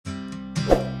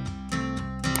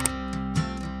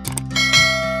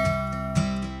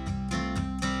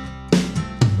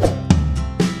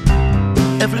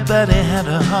Everybody had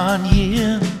a hard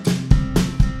year.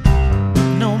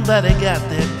 Nobody got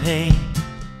their pay.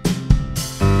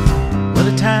 What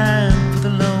a time for the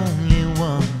lonely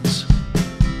ones.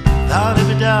 Thought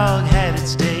every dog had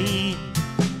its day.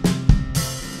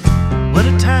 What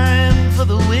a time for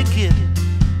the wicked,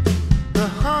 the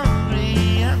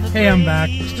hungry and the Hey, I'm back.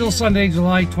 Still Sunday,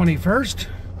 July 21st.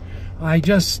 I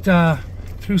just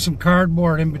threw some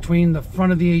cardboard in between the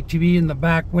front of the ATV and the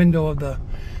back window of the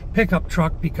pickup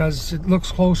truck because it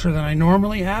looks closer than I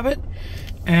normally have it,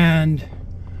 and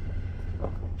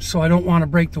so I don't want to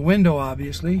break the window,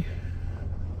 obviously.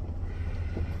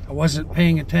 I wasn't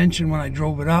paying attention when I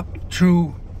drove it up.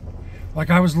 True, like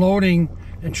I was loading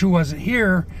and True wasn't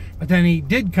here, but then he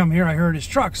did come here. I heard his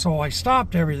truck, so I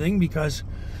stopped everything because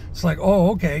it's like,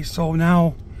 oh, okay, so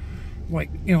now, like,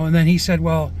 you know, and then he said,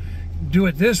 well, do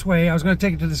it this way. I was going to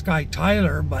take it to this guy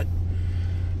Tyler, but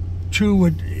True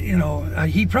would, you know,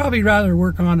 he'd probably rather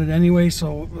work on it anyway,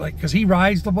 so, like, because he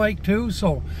rides the bike too,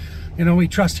 so, you know, we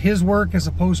trust his work as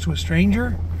opposed to a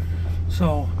stranger.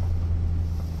 So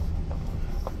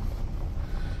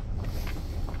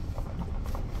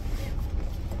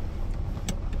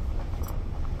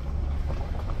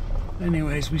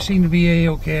anyways, we seem to be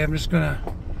a-okay. I'm just gonna,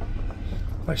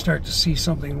 if I start to see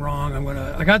something wrong,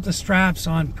 I got the straps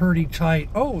on pretty tight.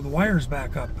 Oh, the wire's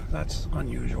back up. That's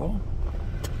unusual.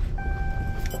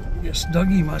 I guess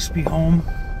Dougie must be home.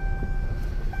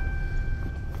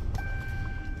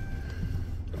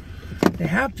 They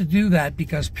have to do that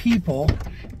because people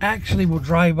actually will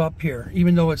drive up here,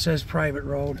 even though it says private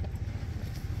road.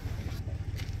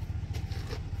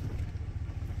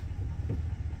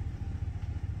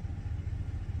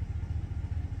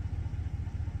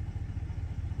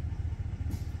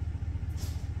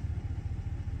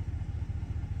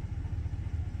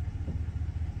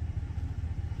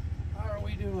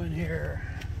 Doing here?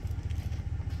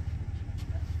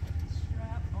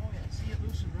 Strap. Oh yeah, see it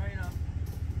loosened right up.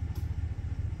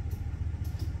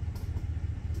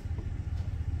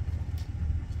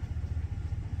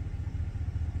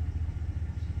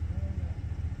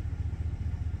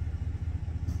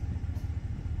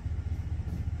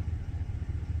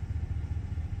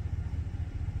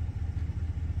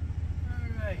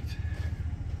 All right.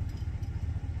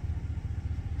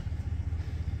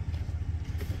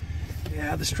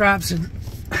 Yeah, the straps had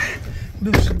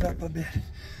loosened up a bit.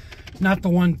 Not the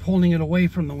one pulling it away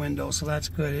from the window, so that's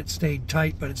good. It stayed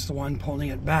tight, but it's the one pulling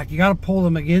it back. You got to pull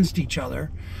them against each other,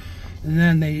 and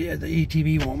then the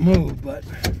ATV won't move, but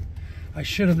I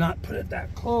should have not put it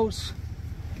that close.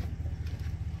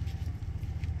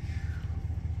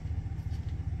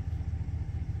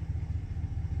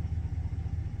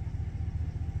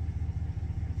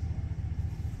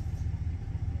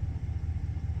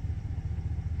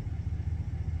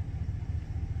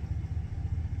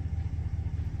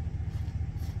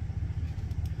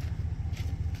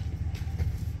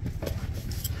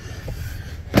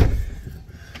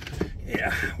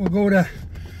 We'll go to,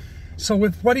 so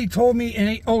with what he told me,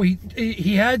 and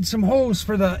he had some hose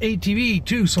for the ATV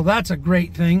too, so that's a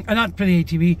great thing. Not for the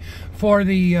ATV, for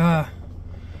the I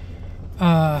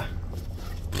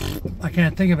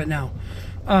can't think of it now.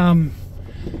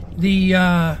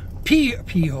 The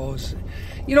pee hose,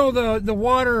 you know, the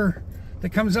water that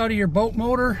comes out of your boat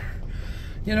motor,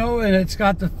 you know, and it's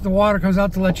got the water comes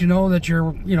out to let you know that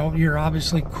you're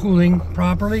obviously cooling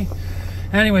properly.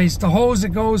 Anyways, the hose that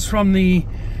goes from the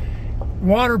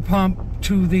water pump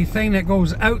to the thing that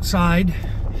goes outside,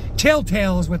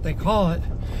 telltale is what they call it.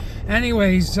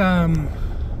 Anyways, the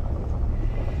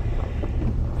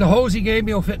hose he gave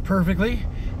me will fit perfectly,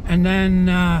 and then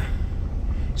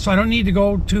so I don't need to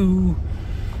go to,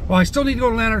 well, I still need to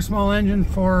go to Lanark Small Engine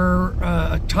for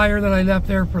a tire that I left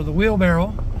there for the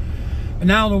wheelbarrow. And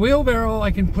now the wheelbarrow,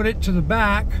 I can put it to the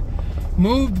back,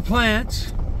 move the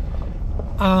plants.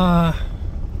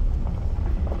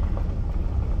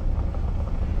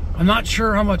 I'm not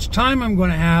sure how much time I'm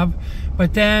going to have,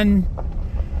 but then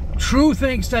True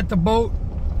thinks that the boat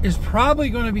is probably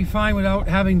going to be fine without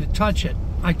having to touch it.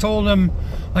 I told him,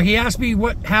 like, he asked me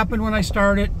what happened when I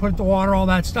started, put the water, all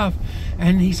that stuff,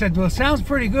 and he said, well, it sounds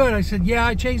pretty good. I said, yeah,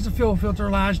 I changed the fuel filter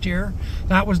last year.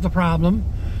 That was the problem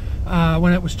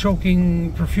when it was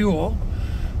choking for fuel.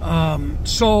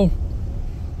 So,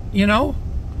 you know,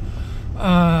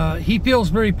 he feels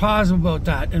very positive about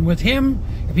that, and with him,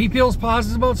 if he feels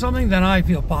positive about something, then I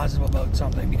feel positive about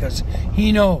something because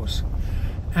he knows.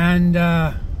 And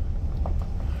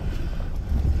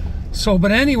so,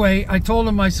 but anyway, I told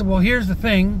him, I said, well, here's the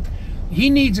thing. He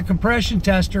needs a compression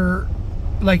tester.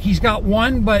 Like, he's got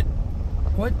one, but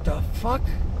what the fuck?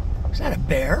 Is that a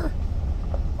bear?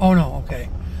 Oh no, okay.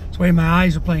 So the way my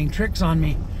eyes are playing tricks on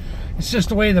me. It's just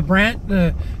the way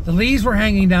the leaves were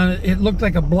hanging down. It looked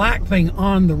like a black thing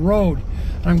on the road.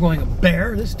 And I'm going, a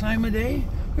bear this time of day?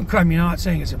 I mean, I'm not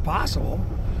saying it's impossible,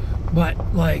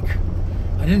 but like,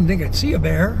 I didn't think I'd see a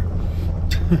bear.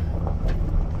 I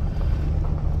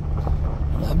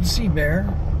love to see bear.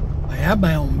 I have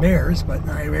my own bears, but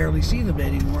I rarely see them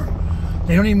anymore.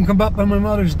 They don't even come up on my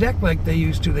mother's deck like they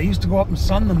used to. They used to go up and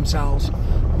sun themselves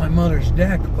on my mother's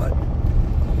deck, but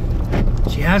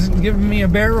she hasn't given me a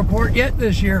bear report yet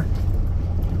this year.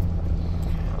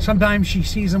 Sometimes she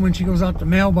sees them when she goes out the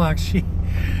mailbox.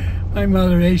 My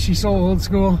mother, she's so old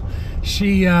school.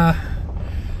 She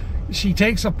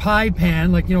takes a pie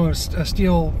pan, like, you know, a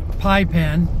steel pie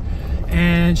pan,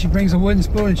 and she brings a wooden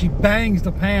spoon and she bangs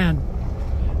the pan.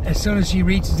 As soon as she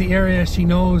reaches the area she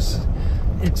knows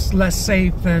it's less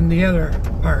safe than the other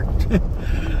part.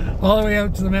 All the way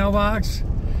out to the mailbox.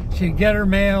 She'll get her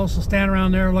mail, she'll stand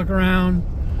around there, look around,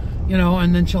 you know,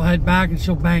 and then she'll head back and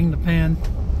she'll bang the pan.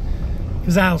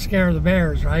 Because that'll scare the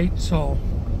bears, right? So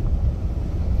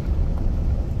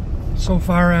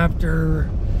far after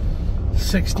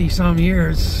 60 some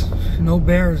years, no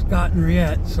bear has gotten her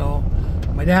yet. So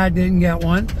my dad didn't get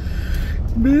one.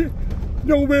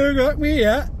 No bear got me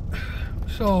yet.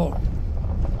 So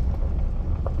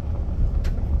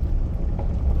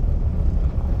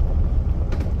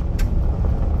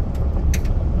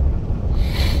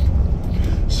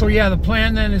yeah, the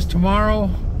plan then is tomorrow,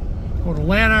 go to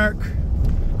Lanark,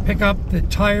 pick up the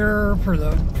tire for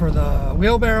the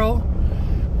wheelbarrow,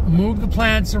 move the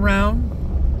plants around,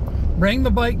 bring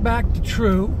the bike back to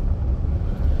True.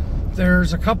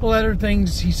 There's a couple other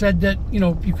things he said that, you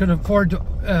know, you can afford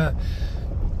to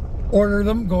order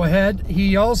them, go ahead.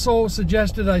 He also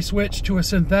suggested I switch to a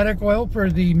synthetic oil for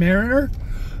the Mariner.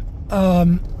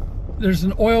 There's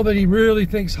an oil that he really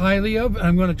thinks highly of, and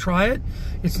I'm going to try it.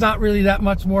 It's not really that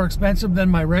much more expensive than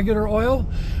my regular oil,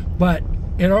 but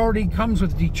it already comes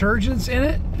with detergents in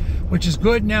it, which is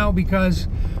good now because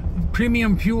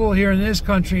premium fuel here in this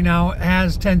country now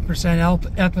has 10%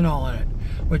 ethanol in it,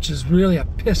 which is really a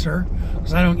pisser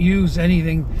because I don't use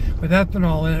anything with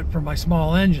ethanol in it for my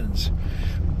small engines.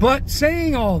 But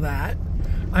saying all that,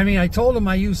 I mean, I told him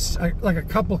I use like a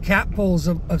couple capfuls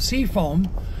of Seafoam,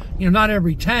 you know, not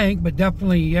every tank, but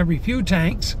definitely every few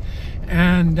tanks.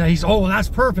 And he's, oh, well, that's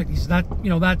perfect. He's not, you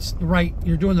know, that's the right,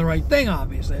 you're doing the right thing,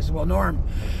 obviously. I said, well, Norm,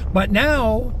 but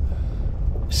now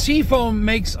Seafoam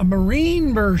makes a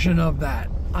marine version of that.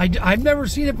 I've never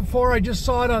seen it before. I just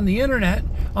saw it on the internet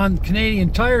on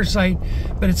Canadian Tire site,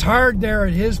 but it's hard there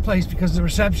at his place because the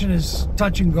reception is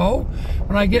touch and go.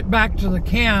 When I get back to the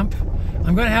camp,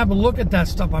 I'm going to have a look at that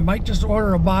stuff. I might just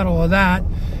order a bottle of that,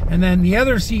 and then the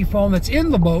other Seafoam that's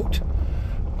in the boat,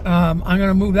 I'm going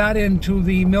to move that into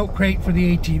the milk crate for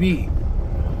the ATV.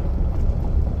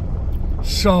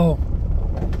 So,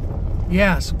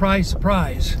 yeah, surprise,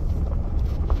 surprise.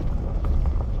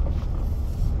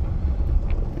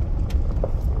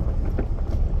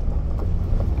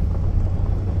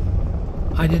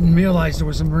 I didn't realize there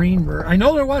was a marine version. I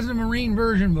know there wasn't a marine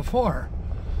version before.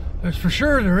 There's for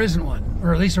sure there isn't one,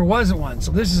 or at least there wasn't one.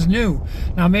 So this is new.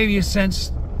 Now maybe it's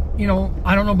since, you know,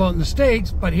 I don't know about in the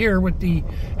States, but here with the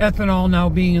ethanol now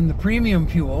being in the premium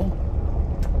fuel,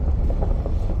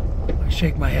 I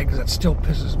shake my head because that still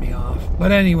pisses me off.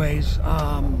 But anyways,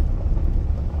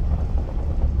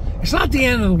 it's not the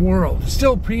end of the world. It's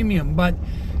still premium, but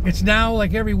it's now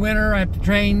like every winter I have to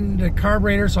drain the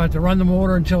carburetor, so I have to run the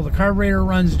motor until the carburetor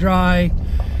runs dry.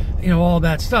 You know, all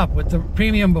that stuff. With the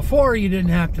premium before, you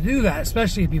didn't have to do that,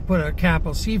 especially if you put a cap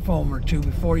of Seafoam or two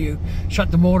before you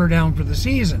shut the motor down for the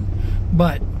season.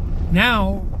 But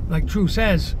now, like True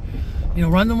says, you know,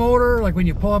 run the motor, like when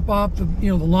you pull up off the,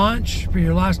 you know, the launch for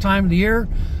your last time of the year,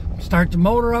 start the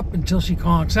motor up until she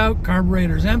conks out,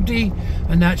 carburetor's empty,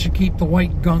 and that should keep the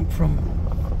white gunk from,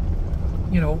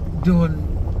 you know, doing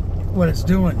what it's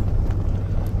doing.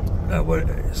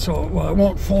 So, well, it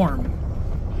won't form.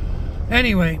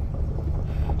 Anyway,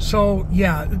 so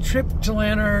yeah, the trip to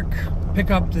Lanark,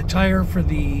 pick up the tire for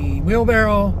the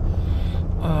wheelbarrow.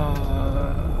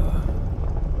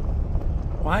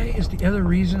 Why is the other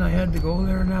reason I had to go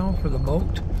there now for the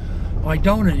boat? Well, I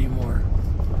don't anymore.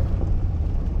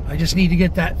 I just need to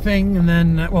get that thing, and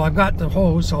then, well, I've got the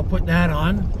hose, so I'll put that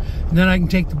on, and then I can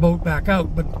take the boat back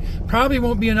out. But probably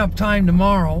won't be enough time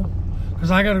tomorrow, because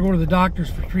I got to go to the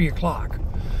doctor's for 3 o'clock.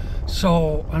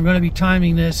 So I'm going to be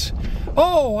timing this.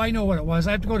 Oh, I know what it was.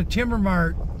 I have to go to Timber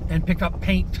Mart and pick up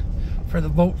paint for the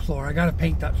boat floor. I got to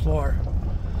paint that floor.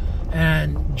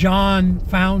 And John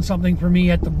found something for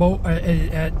me at the boat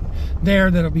at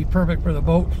there that'll be perfect for the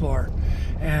boat floor.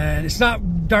 And it's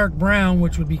not dark brown,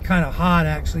 which would be kind of hot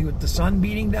actually with the sun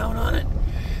beating down on it.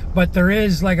 But there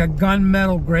is like a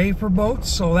gunmetal gray for boats,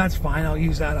 so that's fine. I'll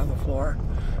use that on the floor.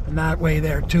 And that way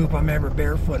there too, if I'm ever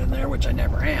barefoot in there, which I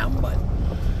never am, but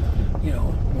you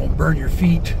know, won't burn your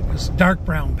feet. It's dark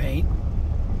brown paint.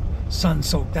 Sun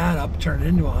soaked that up, turned it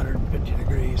into 150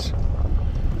 degrees.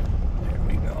 There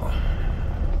we go.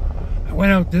 I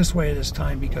went out this way this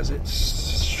time because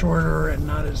it's shorter and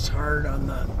not as hard on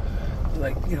the,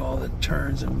 like, you know, all the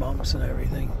turns and bumps and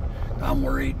everything. I'm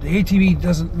worried. The ATV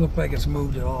doesn't look like it's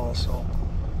moved at all, so.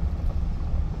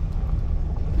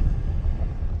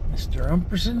 Mr.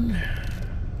 Umperson.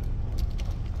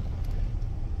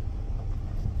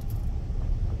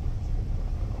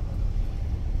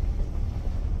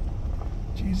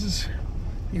 Jesus,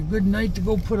 be a good night to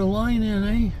go put a line in,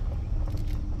 eh?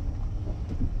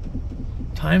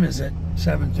 Time is it?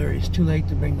 7:30. It's too late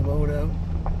to bring the boat out.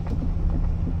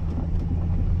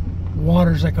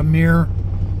 Water's like a mirror.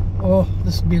 Oh,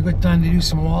 this would be a good time to do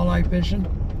some walleye fishing.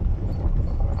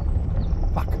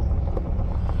 Fuck.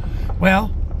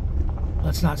 Well,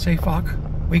 let's not say fuck.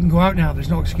 We can go out now. There's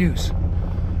no excuse.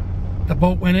 The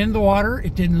boat went in the water.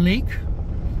 It didn't leak.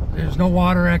 There's no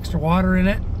water, extra water in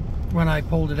it when I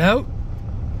pulled it out.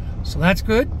 So that's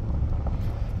good.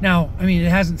 Now, I mean, it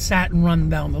hasn't sat and run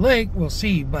down the lake. We'll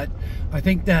see. But I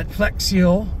think that Flex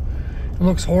Seal, it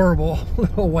looks horrible.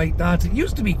 Little white dots. It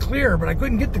used to be clear, but I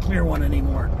couldn't get the clear one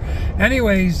anymore.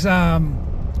 Anyways,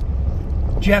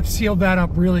 Jeff sealed that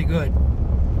up really good.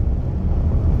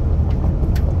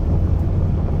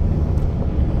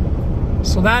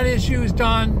 So that issue is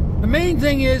done. The main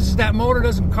thing is that motor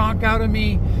doesn't conk out of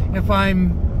me if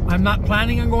I'm not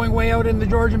planning on going way out in the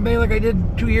Georgian Bay like I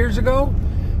did 2 years ago.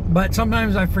 But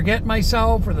sometimes I forget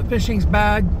myself, or the fishing's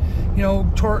bad, you know,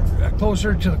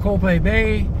 closer to the Coldplay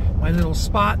Bay, my little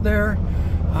spot there.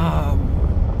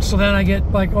 So then I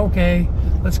get like, okay,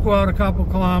 let's go out a couple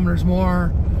kilometers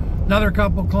more, another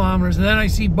couple kilometers, and then I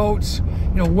see boats,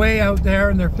 you know, way out there,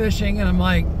 and they're fishing, and I'm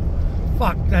like,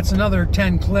 fuck, that's another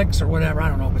 10 clicks or whatever. I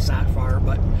don't know if it's that far,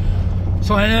 but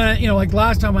so I, you know, like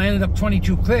last time I ended up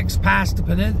 22 clicks past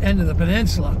the end of the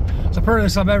peninsula. It's the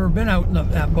furthest I've ever been out in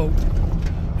that boat,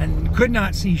 and could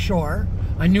not see shore.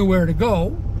 I knew where to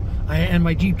go, and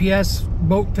my GPS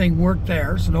boat thing worked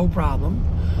there, so no problem.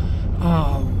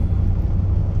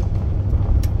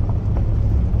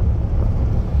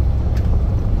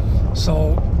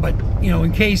 So, but you know,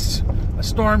 in case a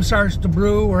storm starts to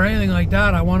brew or anything like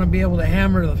that, I want to be able to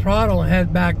hammer the throttle and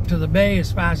head back to the bay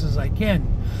as fast as I can.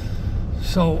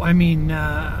 So, I mean,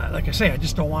 like I say, I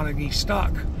just don't want to be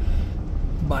stuck.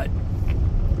 But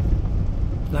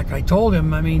like I told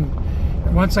him, I mean,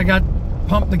 once I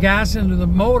pumped the gas into the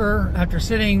motor after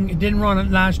sitting, it didn't run it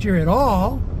last year at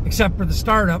all, except for the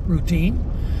startup routine.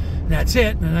 And that's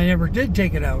it, and I never did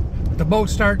take it out. But the boat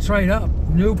starts right up,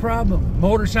 no problem.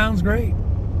 Motor sounds great.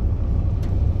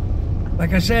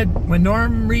 Like I said, when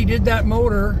Norm redid that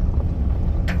motor,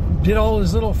 did all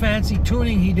his little fancy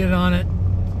tuning he did on it,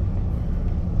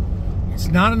 it's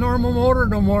not a normal motor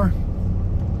no more.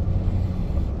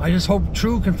 I just hope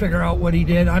True can figure out what he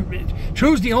did.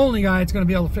 True's the only guy that's going to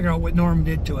be able to figure out what Norm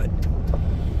did to it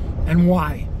and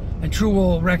why. And True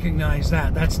will recognize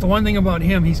that. That's the one thing about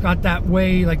him. He's got that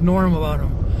way like Norm about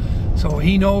him. So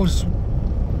he knows,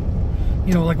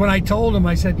 you know, like when I told him,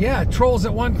 I said, yeah, it trolls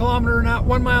at 1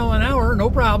 mile an hour, no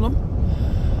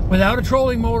problem. Without a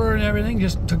trolling motor and everything,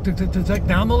 just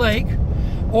down the lake.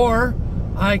 Or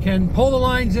I can pull the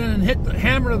lines in and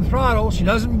hammer the throttle. She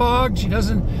doesn't bog. She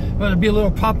doesn't, well, it'd be a little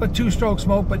pop of two-stroke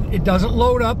smoke, but it doesn't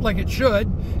load up like it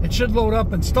should. It should load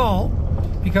up and stall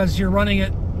because you're running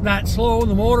it that slow,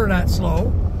 the motor that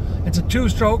slow. It's a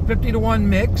two-stroke, 50-to-1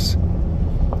 mix.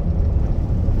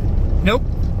 Nope.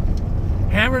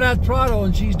 Hammer that throttle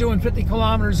and she's doing 50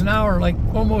 kilometers an hour like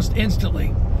almost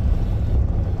instantly.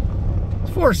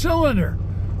 It's 4-cylinder,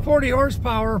 40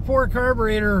 horsepower, 4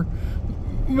 carburetor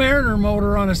Mariner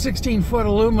motor on a 16-foot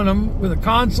aluminum with a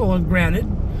console, and granted,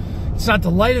 it's not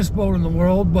the lightest boat in the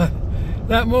world, but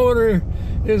that motor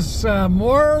is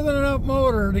more than enough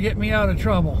motor to get me out of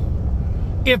trouble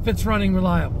if it's running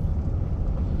reliable.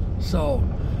 So,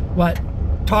 but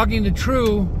talking to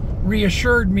True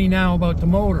reassured me now about the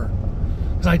motor.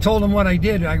 Because I told him what I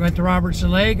did. I went to Robertson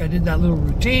Lake, I did that little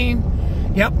routine.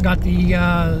 Yep, got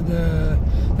the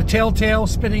telltale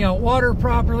spitting out water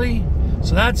properly.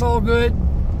 So that's all good.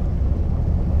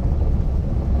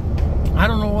 I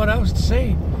don't know what else to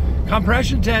say.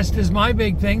 Compression test is my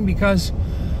big thing, because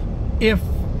if,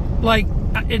 like,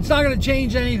 it's not going to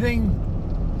change anything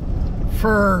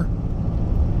for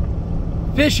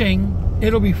fishing,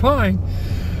 it'll be fine.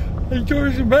 in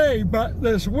Georgian Bay, but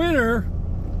this winter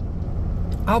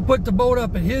I'll put the boat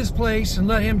up at his place and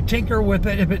let him tinker with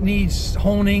it if it needs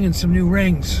honing and some new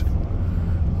rings.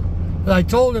 But I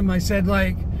told him, I said,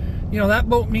 like, you know, that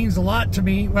boat means a lot to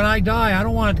me. When I die, I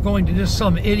don't want it going to just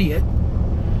some idiot.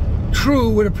 True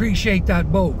would appreciate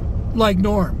that boat, like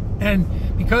Norm. And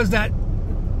because that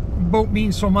boat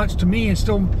means so much to me, and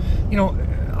still, you know,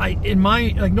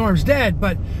 like Norm's dead,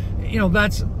 but, you know,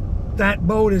 that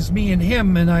boat is me and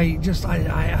him, and I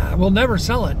will never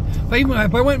sell it.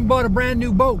 If I went and bought a brand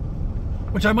new boat,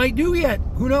 which I might do yet,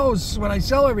 who knows when I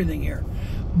sell everything here,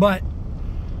 but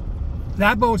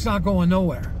that boat's not going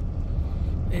nowhere.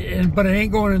 But it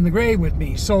ain't going in the grave with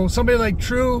me. So somebody like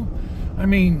True, I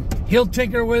mean, he'll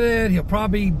tinker with it, he'll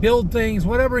probably build things,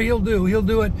 whatever he'll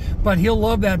do it, but he'll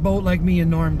love that boat like me and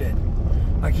Norm did.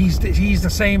 Like he's the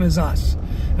same as us.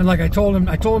 And like I told him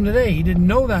today, he didn't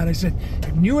know that. I said,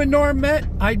 if you and Norm met,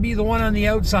 I'd be the one on the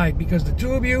outside, because the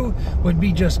two of you would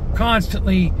be just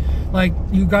constantly, like,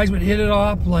 you guys would hit it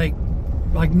off like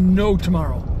no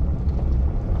tomorrow.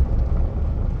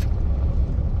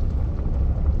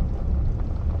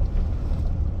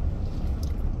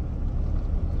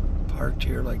 Parked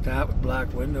here like that with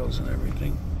black windows and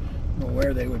everything. I don't know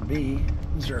where they would be.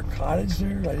 Is there a cottage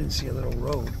there? I didn't see a little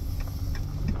road.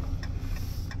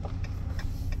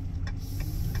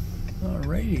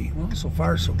 Alrighty, well, so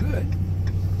far so good.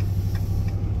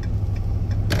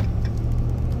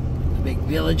 The big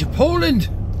village of Poland.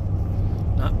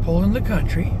 Not Poland the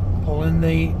country, Poland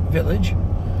the village.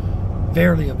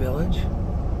 Barely a village.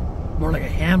 More like a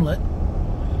hamlet.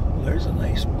 Well, there's a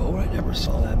nice boat. I never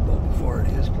saw that boat before at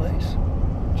his place.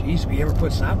 Jeez, if he ever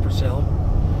puts that for sale.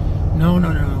 No.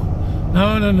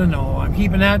 I'm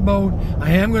keeping that boat.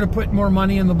 I am going to put more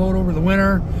money in the boat over the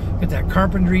winter. Get that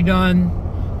carpentry done.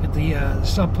 Get the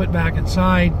stuff put back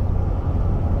inside.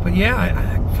 But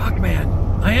yeah, fuck, man,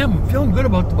 I'm feeling good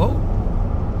about the boat.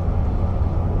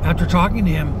 After talking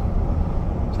to him.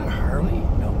 Is that a Harley?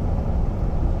 No.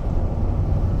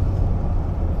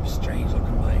 Strange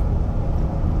looking bike.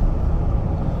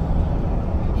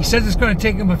 He says it's going to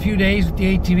take him a few days with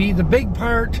the ATV.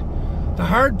 The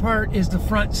hard part is the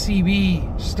front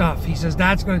CV stuff. He says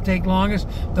that's going to take longest.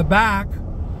 The back,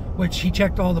 which he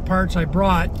checked all the parts I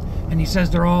brought, and he says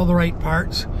they're all the right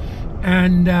parts.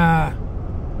 And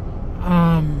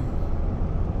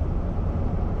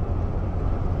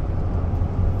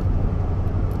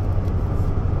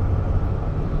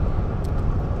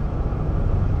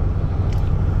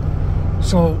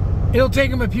so it'll take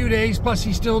him a few days. Plus,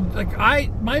 he's still like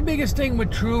my biggest thing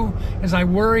with True is I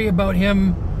worry about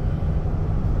him.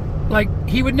 Like,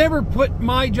 he would never put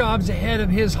my jobs ahead of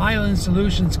his Highland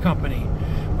Solutions company.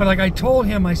 But like I told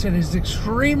him, I said, it's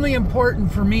extremely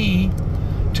important for me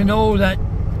to know that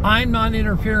I'm not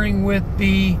interfering with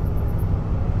the, you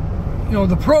know,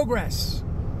 the progress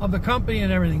of the company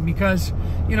and everything, because,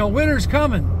 you know, winter's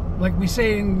coming. Like we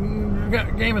say in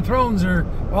Game of Thrones, or,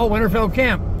 oh, Winterfell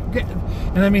Camp.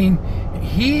 And I mean,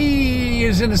 he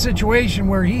is in a situation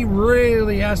where he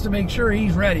really has to make sure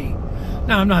he's ready.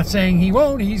 Now, I'm not saying he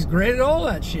won't. He's great at all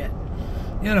that shit,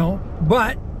 you know,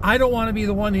 but I don't want to be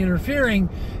the one interfering.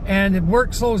 And if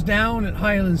work slows down at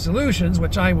Highland Solutions,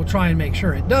 which I will try and make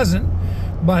sure it doesn't,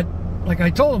 but like I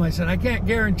told him, I said, I can't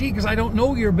guarantee, because I don't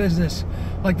know your business.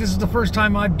 Like, this is the first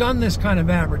time I've done this kind of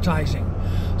advertising.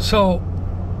 So,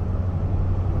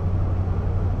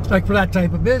 like, for that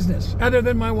type of business, other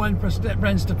than my one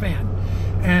friend Stefan,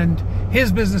 and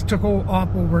his business took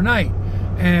off overnight.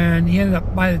 And he ended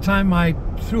up, by the time I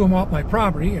threw him off my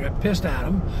property, I got pissed at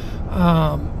him.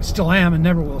 Still am, and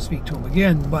never will speak to him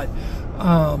again. But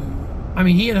I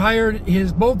mean, he had hired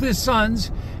both his sons,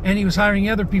 and he was hiring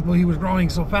other people. He was growing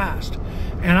so fast,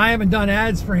 and I haven't done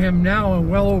ads for him now in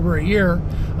well over a year.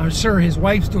 I'm sure his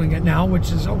wife's doing it now,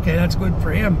 which is okay. That's good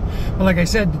for him. But like I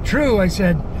said to True, I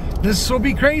said, this will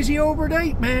be crazy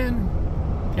overnight, man,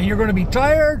 and you're going to be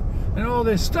tired and all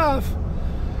this stuff.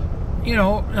 You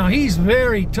know, now he's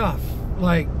very tough,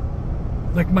 like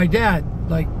my dad,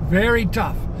 like very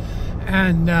tough.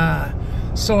 And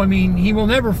so, I mean, he will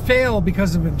never fail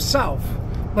because of himself,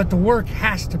 but the work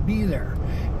has to be there.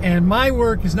 And my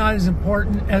work is not as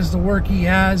important as the work he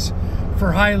has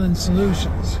for Highland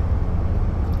Solutions.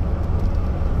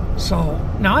 So,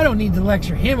 now I don't need to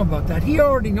lecture him about that. He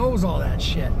already knows all that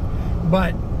shit.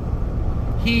 But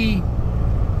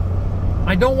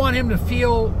I don't want him to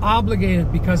feel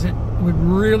obligated, because it would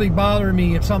really bother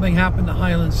me if something happened to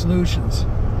Highland Solutions.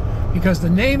 Because the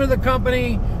name of the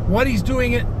company, what he's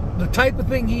doing it, the type of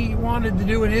thing he wanted to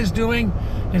do and is doing,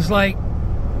 is like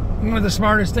one of the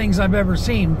smartest things I've ever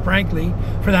seen, frankly,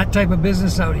 for that type of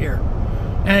business out here.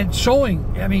 And it's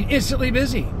showing, I mean, instantly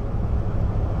busy.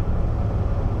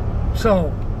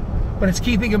 So, but it's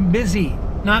keeping him busy.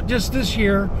 Not just this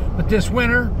year, but this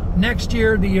winter, next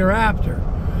year, the year after.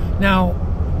 Now,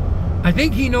 I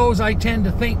think he knows I tend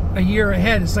to think a year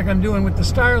ahead. It's like I'm doing with the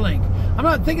Starlink. I'm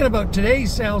not thinking about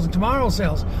today's sales and tomorrow's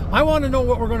sales. I want to know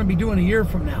what we're going to be doing a year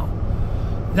from now.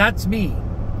 That's me.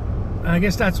 And I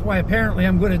guess that's why apparently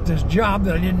I'm good at this job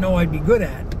that I didn't know I'd be good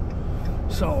at.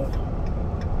 So,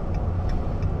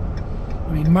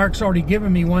 I mean, Mark's already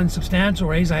given me one substantial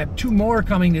raise. I have 2 more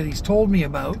coming that he's told me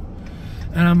about.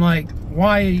 And I'm like,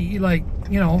 why, like,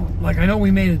 you know, like I know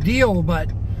we made a deal,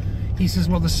 but he says,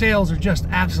 well, the sales are just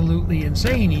absolutely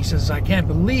insane. He says, I can't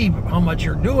believe how much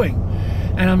you're doing.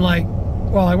 And I'm like,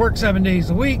 well, I work 7 days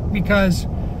a week because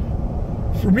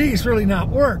for me, it's really not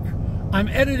work. I'm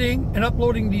editing and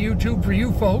uploading to YouTube for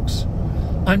you folks.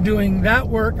 I'm doing that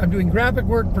work. I'm doing graphic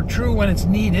work for True when it's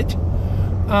needed.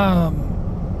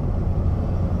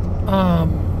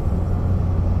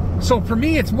 So for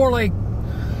me, it's more like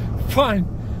fun.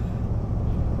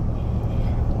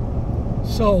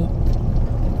 So,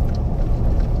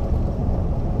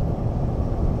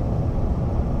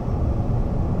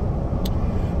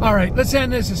 all right, let's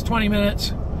end this. It's 20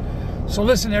 minutes. So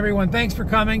listen, everyone, thanks for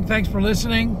coming. Thanks for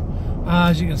listening.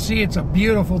 As you can see, it's a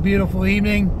beautiful, beautiful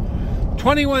evening.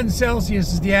 21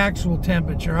 Celsius is the actual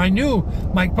temperature. I knew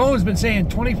Mike Poe's been saying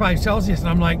 25 Celsius, and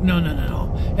I'm like, no.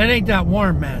 It ain't that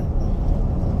warm, man.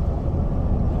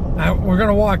 We're going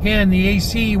to walk in. The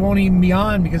AC won't even be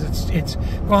on because it's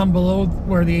gone below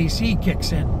where the AC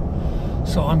kicks in.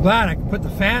 So I'm glad I can put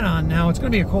the fan on now. It's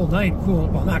going to be a cold night. Cool.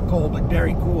 Well, not cold, but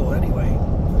very cool anyway.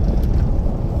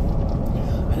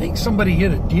 I think somebody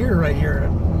hit a deer right here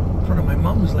in front of my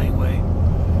mom's laneway.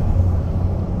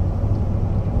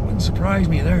 Wouldn't surprise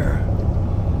me there.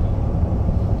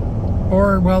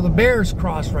 Or, well, the bears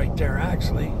crossed right there,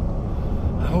 actually.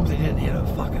 I hope they didn't hit a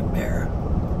fucking bear.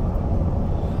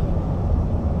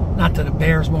 Not that a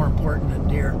bear's more important than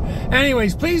deer.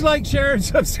 Anyways, please like, share, and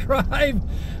subscribe.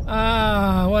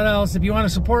 What else? If you want to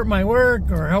support my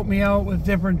work or help me out with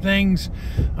different things,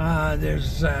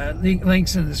 there's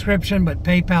links in the description, but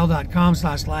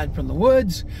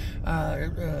paypal.com/ladfromthewoods.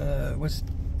 What's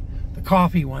the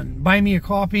coffee one? Buy me a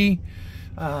coffee.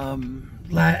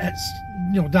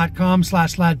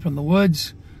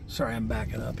 .com/ladfromthewoods. Sorry, I'm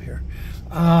backing up here.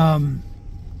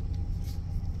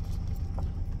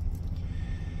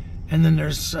 And then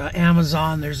there's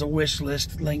Amazon. There's a wish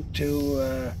list link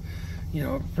to, you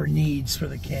know, for needs for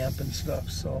the camp and stuff.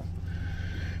 So,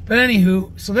 but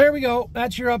anywho, so there we go.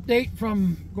 That's your update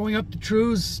from going up to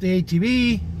True's, the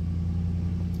ATV. A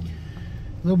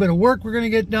little bit of work we're going to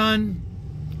get done.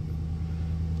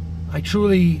 I'm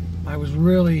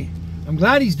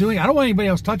glad he's doing it. I don't want anybody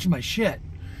else touching my shit,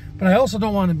 but I also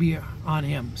don't want to be on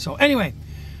him. So anyway,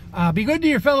 be good to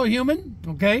your fellow human,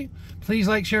 okay? Please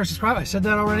like, share, subscribe. I said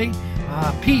that already.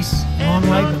 Peace. Long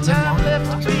life and live long and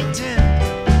prosper.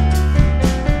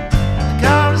 The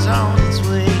car is on its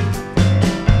way.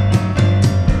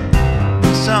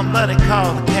 Somebody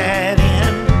call the cat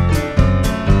in.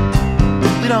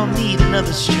 We don't need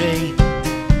another stray.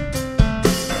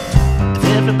 If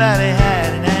everybody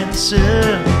had an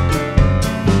answer,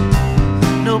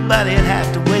 nobody'd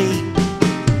have to wait.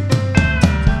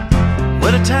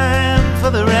 What a time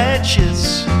for the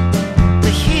righteous. The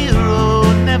hero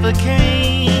never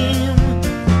came.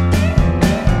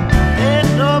 There's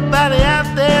nobody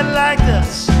out there like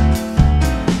us.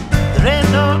 There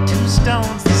ain't no two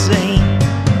stones the same.